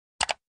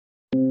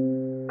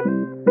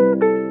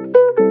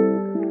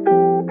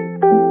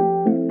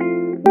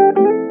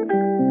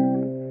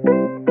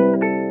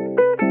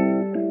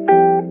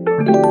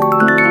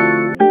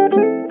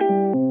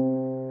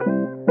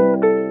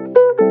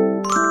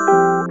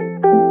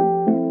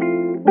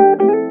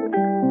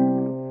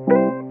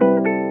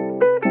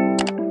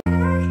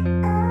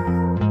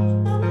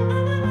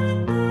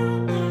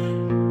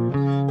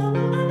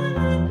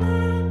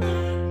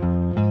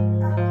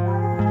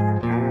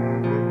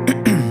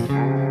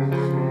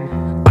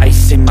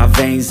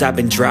veins, I've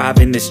been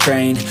driving this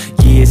train.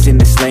 Years in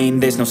this lane,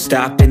 there's no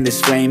stopping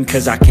this flame.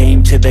 Cause I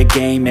came to the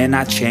game and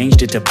I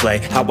changed it to play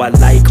how I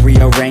like,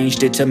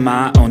 rearranged it to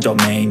my own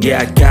domain.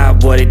 Yeah, I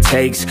got what it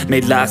takes,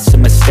 made lots of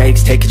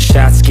mistakes, taking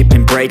shots,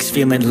 skipping breaks,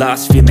 feeling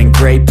lost, feeling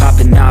great,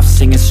 popping off,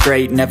 singing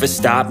straight, never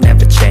stopped,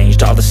 never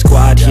changed. All the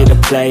squad here to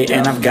play,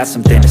 and I've got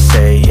something to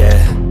say, yeah.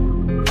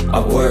 I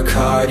work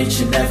hard each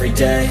and every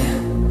day,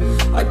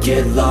 I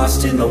get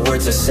lost in the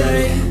words I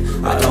say.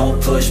 I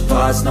don't push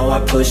pause, no,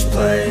 I push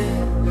play.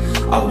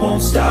 I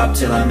won't stop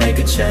till I make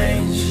a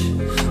change.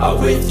 I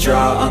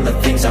withdraw on the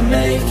things I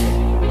make.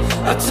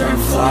 I turn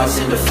flaws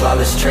into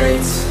flawless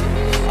traits.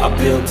 I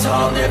build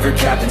tall, never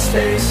capped in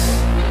space.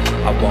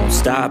 I won't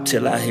stop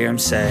till I hear him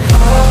say, oh,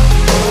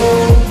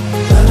 oh,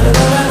 la la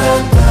la la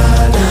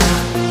la la,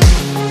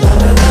 la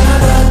la la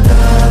la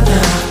la la,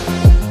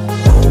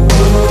 oh,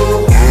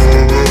 oh,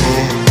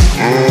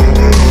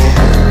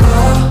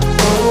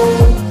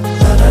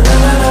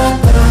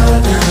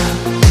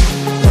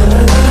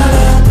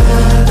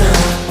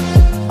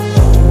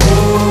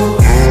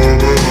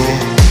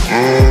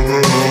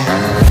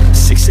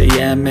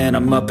 and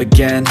I'm up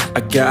again.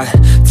 I got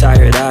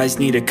tired eyes,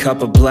 need a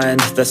cup of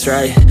blend. That's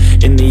right,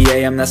 in the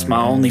AM, that's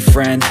my only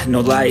friend. No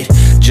light,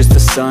 just the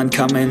sun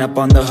coming up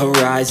on the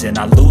horizon.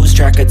 I lose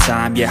track of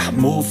time, yeah, I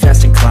move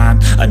fast and climb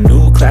a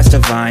new class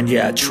divine,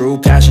 yeah, true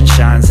passion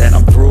shines. And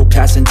I'm through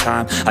passing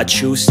time, I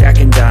choose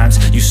stacking dimes.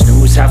 You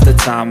snooze half the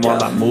time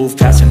while I move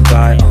passing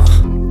by.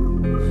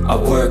 I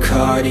work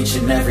hard each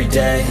and every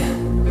day,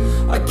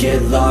 I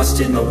get lost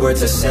in the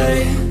words I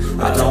say.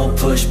 I don't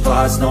push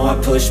pause, no, I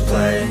push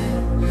play.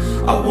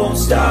 I won't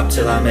stop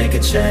till I make a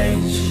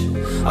change.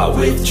 I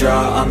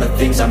withdraw on the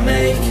things I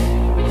make.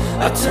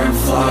 I turn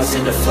flaws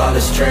into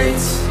flawless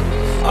traits.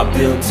 I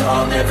build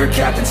tall, never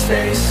capped in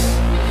space.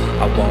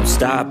 I won't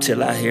stop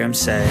till I hear him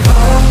say, oh,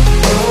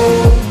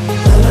 oh,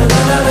 la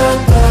la la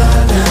la la.